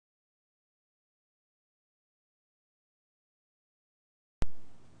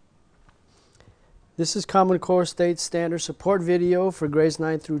This is Common Core State Standard Support video for grades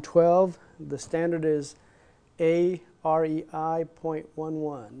 9 through 12. The standard is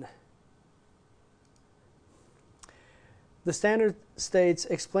AREI.11. The standard states,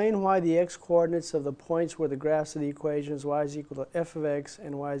 explain why the x-coordinates of the points where the graphs of the equations y is equal to f of x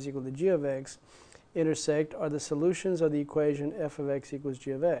and y is equal to g of x intersect are the solutions of the equation f of x equals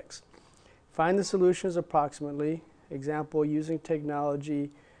g of x. Find the solutions approximately, example using technology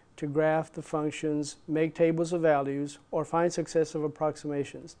to graph the functions, make tables of values, or find successive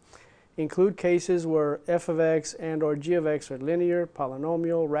approximations. Include cases where f of x and or g of x are linear,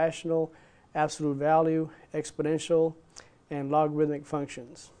 polynomial, rational, absolute value, exponential, and logarithmic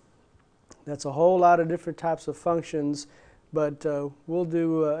functions. That's a whole lot of different types of functions, but we'll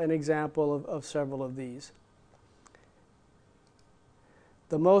do an example of several of these.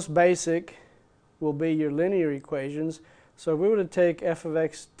 The most basic will be your linear equations. So if we were to take f of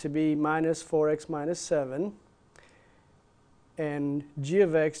x to be minus 4x minus 7 and g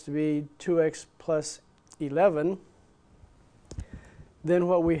of x to be 2x plus 11, then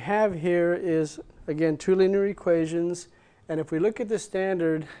what we have here is, again, two linear equations. And if we look at the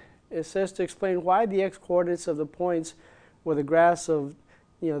standard, it says to explain why the x-coordinates of the points where the graphs of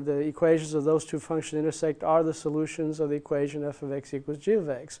the equations of those two functions intersect are the solutions of the equation f of x equals g of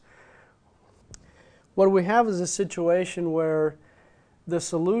x. What we have is a situation where the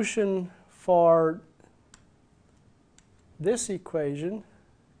solution for this equation,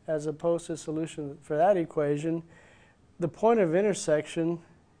 as opposed to the solution for that equation, the point of intersection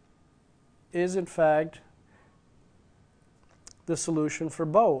is in fact the solution for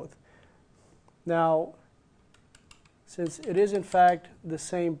both. Now, since it is in fact the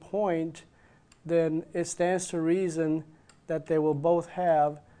same point, then it stands to reason that they will both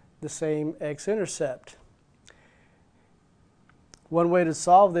have the same x-intercept. One way to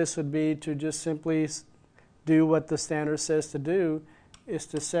solve this would be to just simply do what the standard says to do, is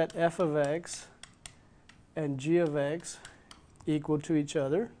to set f of x and g of x equal to each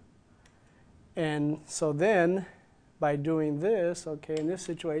other. And so then, by doing this, okay, in this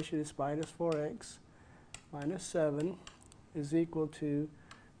situation it's minus 4x minus 7 is equal to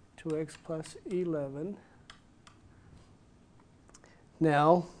 2x plus 11.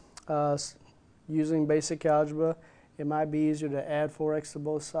 Now, using basic algebra, it might be easier to add 4x to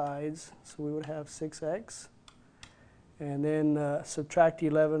both sides. So we would have 6x. And then subtract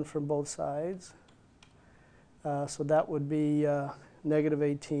 11 from both sides. So that would be negative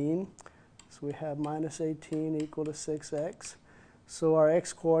 18. So we have minus 18 equal to 6x. So our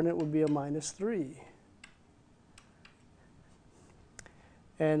x-coordinate would be a minus 3.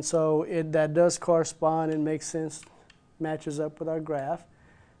 And so that does correspond and makes sense, matches up with our graph.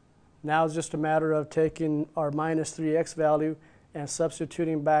 Now it's just a matter of taking our minus 3x value and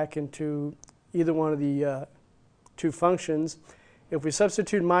substituting back into either one of the two functions. If we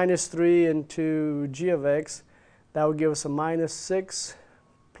substitute minus 3 into g of x, that would give us a minus 6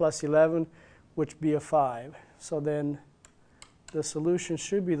 plus 11, which would be a 5. So then the solution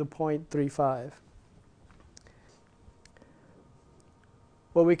should be the 0.35.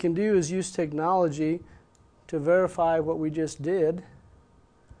 What we can do is use technology to verify what we just did.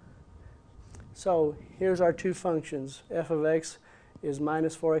 So here's our two functions. F of x is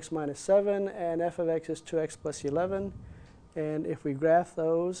minus 4x minus 7, and f of x is 2x plus 11. And if we graph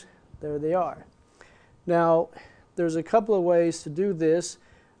those, there they are. Now, there's a couple of ways to do this.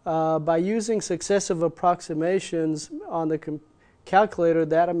 By using successive approximations on the calculator,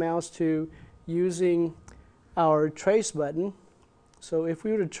 that amounts to using our trace button. So if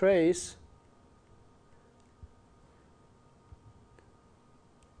we were to trace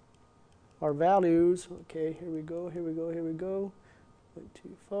our values, okay, here we go, here we go, here we go, went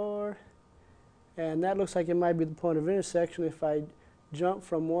too far, and that looks like it might be the point of intersection. If I jump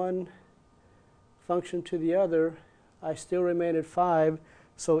from one function to the other, I still remain at 5,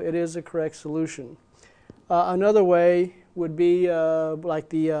 so it is a correct solution. Another way would be, like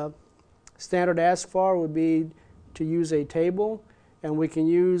the standard asks for, would be to use a table, and we can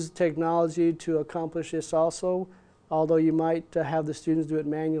use technology to accomplish this also, although you might have the students do it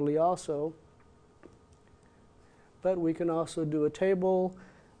manually also. But we can also do a table.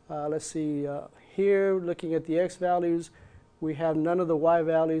 Let's see, here, looking at the x values, we have none of the y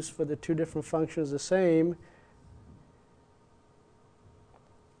values for the two different functions the same.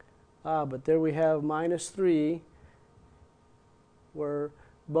 But there we have minus 3, where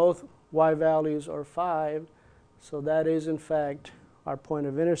both y values are 5. So that is, in fact, our point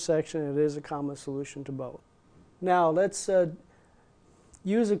of intersection. It is a common solution to both. Now let's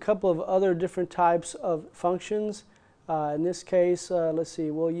use a couple of other different types of functions. In this case, let's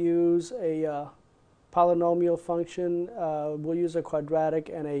see, we'll use a polynomial function, we'll use a quadratic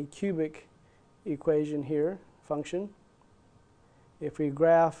and a cubic equation here, function. If we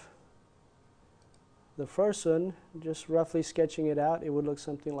graph the first one, just roughly sketching it out, it would look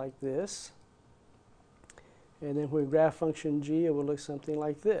something like this. And then if we graph function g, it would look something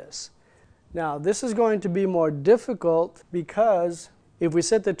like this. Now, this is going to be more difficult because if we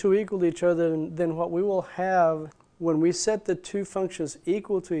set the two equal to each other, then what we will have when we set the two functions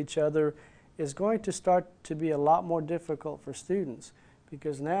equal to each other is going to start to be a lot more difficult for students,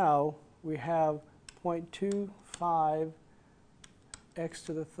 because now we have 0.25 x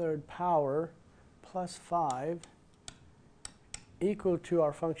to the third power plus 5 equal to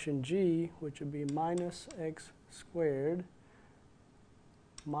our function g, which would be minus x squared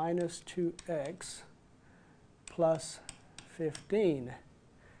minus 2x plus 15.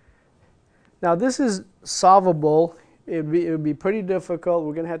 Now this is solvable. It would be pretty difficult.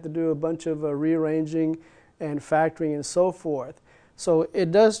 We're going to have to do a bunch of rearranging and factoring and so forth. So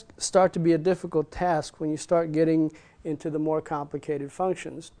it does start to be a difficult task when you start getting into the more complicated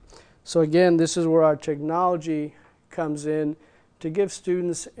functions. So again, this is where our technology comes in to give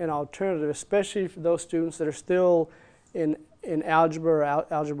students an alternative, especially for those students that are still in algebra,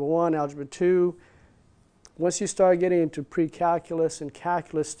 algebra 1, algebra 2. Once you start getting into pre-calculus and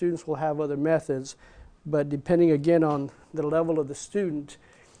calculus, students will have other methods. But depending again on the level of the student,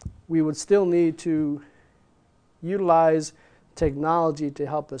 we would still need to utilize technology to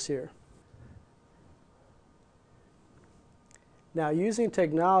help us here. Now, using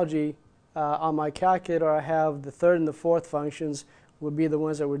technology, on my calculator I have the third and the fourth functions would be the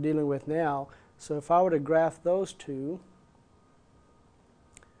ones that we're dealing with now. So if I were to graph those two,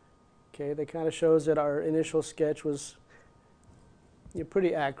 okay, that kind of shows that our initial sketch was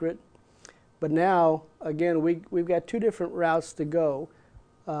pretty accurate. But now, again, we've got two different routes to go.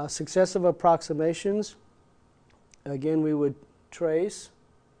 Successive approximations, again, we would trace.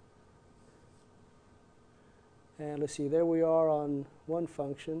 And let's see, there we are on one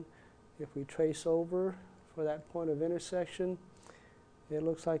function. If we trace over for that point of intersection, it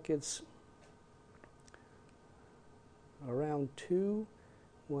looks like it's around 2.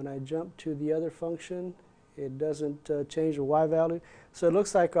 When I jump to the other function, it doesn't change the y value. So it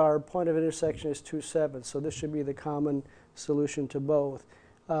looks like our point of intersection is 2, 7. So this should be the common solution to both.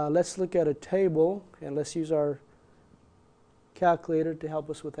 Let's look at a table, and let's use our calculator to help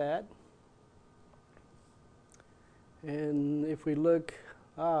us with that. And if we look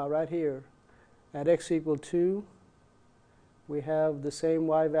right here at x equal 2, we have the same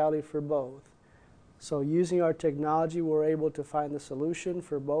y value for both. So using our technology, we're able to find the solution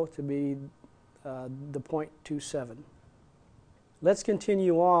for both to be the 0.27. Let's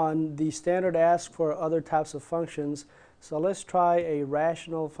continue on. The standard asks for other types of functions. So let's try a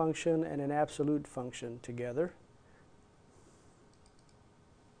rational function and an absolute function together.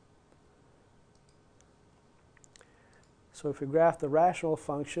 So if we graph the rational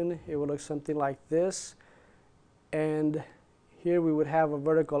function, it will look something like this. And here we would have a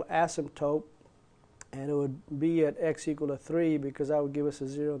vertical asymptote, and it would be at x equal to 3, because that would give us a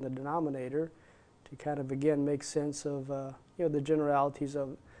 0 in the denominator, to kind of again make sense of the generalities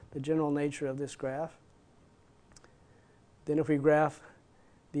of the general nature of this graph. Then if we graph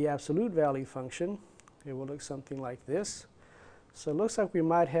the absolute value function, it will look something like this. So it looks like we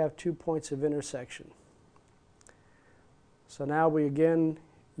might have 2 points of intersection. So now we again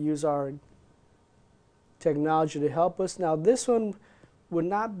use our technology to help us. Now this one would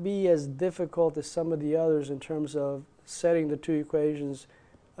not be as difficult as some of the others in terms of setting the two equations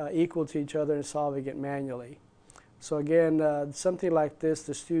equal to each other and solving it manually. So again, something like this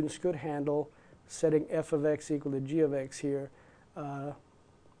the students could handle, setting f of x equal to g of x here.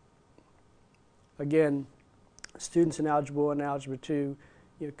 Again, students in algebra 1 and algebra 2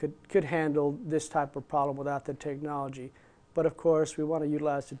 could handle this type of problem without the technology. But of course, we want to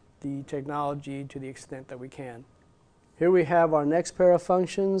utilize the technology to the extent that we can. Here we have our next pair of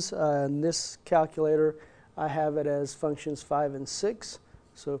functions. In this calculator, I have it as functions 5 and 6.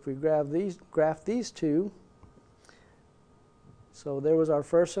 So if we graph these two, so there was our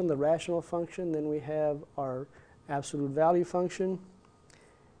first one, the rational function. Then we have our absolute value function.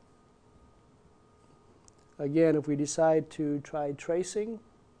 Again, if we decide to try tracing,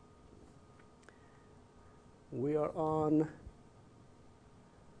 we are on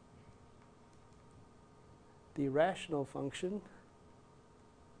the rational function.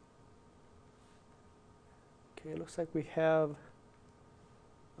 Okay, it looks like we have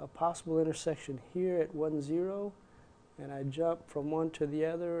a possible intersection here at 1, 0, and I jump from one to the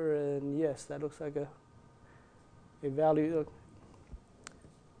other, and yes, that looks like a value.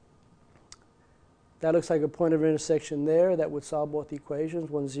 That looks like a point of intersection there that would solve both equations,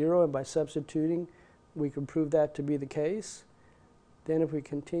 1, 0, and by substituting we can prove that to be the case. Then if we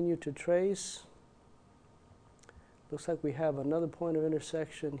continue to trace, looks like we have another point of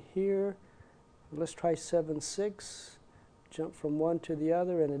intersection here. Let's try 7, 6. Jump from one to the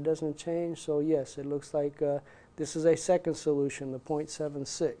other and it doesn't change, so yes, it looks like this is a second solution, the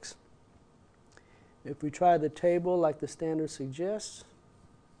 0.76. If we try the table like the standard suggests,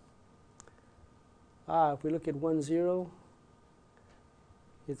 if we look at 1, 0,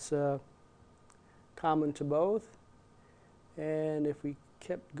 it's common to both. And if we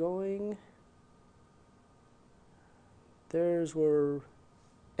kept going, there's where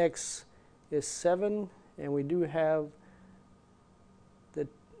x is 7, and we do have the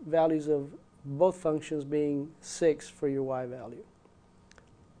values of both functions being 6 for your y value.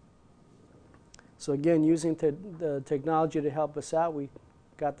 So again, using the technology to help us out, we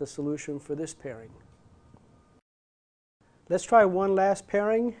got the solution for this pairing. Let's try one last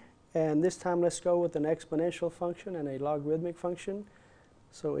pairing, and this time let's go with an exponential function and a logarithmic function.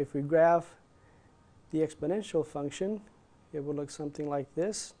 So if we graph the exponential function, it will look something like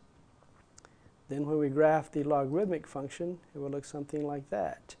this. Then when we graph the logarithmic function, it will look something like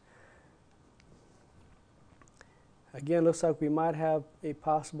that. Again, looks like we might have a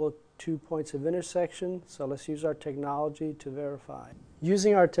possible 2 points of intersection, so let's use our technology to verify.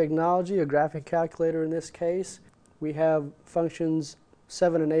 Using our technology, a graphic calculator in this case, we have functions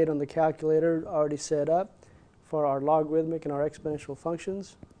 7 and 8 on the calculator already set up for our logarithmic and our exponential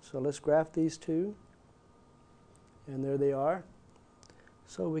functions. So let's graph these two, and there they are.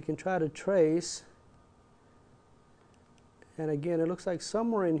 So we can try to trace, and again, it looks like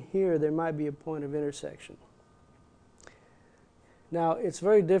somewhere in here there might be a point of intersection. Now, it's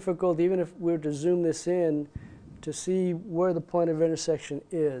very difficult, even if we were to zoom this in, to see where the point of intersection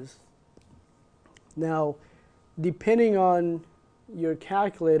is. Now, depending on your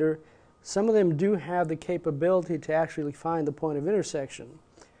calculator, some of them do have the capability to actually find the point of intersection.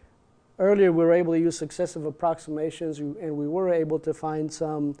 Earlier, we were able to use successive approximations, and we were able to find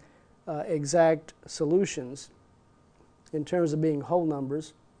some exact solutions in terms of being whole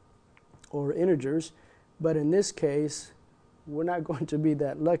numbers or integers, but in this case, we're not going to be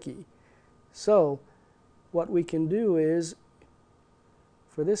that lucky. So what we can do is,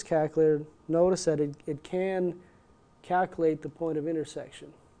 for this calculator, notice that it can calculate the point of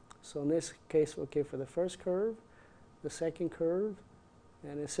intersection. So in this case, okay, for the first curve, the second curve,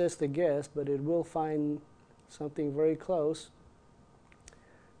 and it says to guess, but it will find something very close.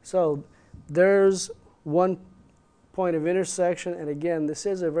 So there's one point of intersection, and again, this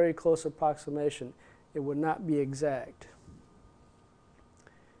is a very close approximation. It would not be exact.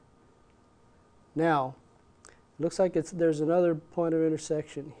 Now, it looks like there's another point of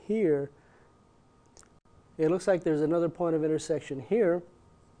intersection here. It looks like there's another point of intersection here.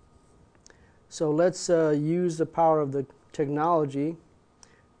 So let's use the power of the technology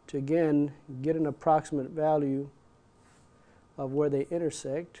to, again, get an approximate value of where they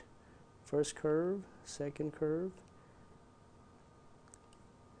intersect. First curve, second curve.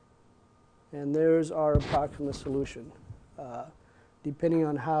 And there's our approximate solution. Depending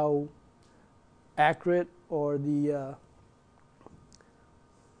on how accurate or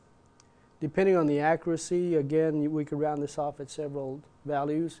depending on the accuracy, again, we could round this off at several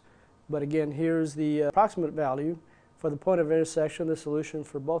values. But again, here's the approximate value. For the point of intersection, the solution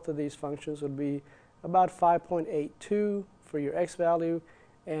for both of these functions would be about 5.82 for your x value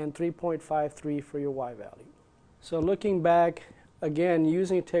and 3.53 for your y value. So looking back, again,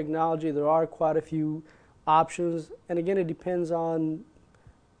 using technology, there are quite a few options. And again, it depends on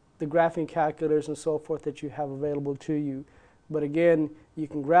the graphing calculators and so forth that you have available to you. But again, you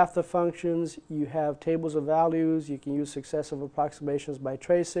can graph the functions, you have tables of values, you can use successive approximations by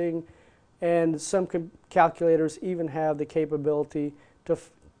tracing, and some calculators even have the capability to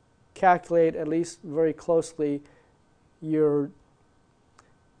calculate, at least very closely, your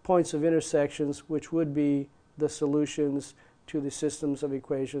points of intersections, which would be the solutions to the systems of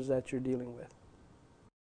equations that you're dealing with.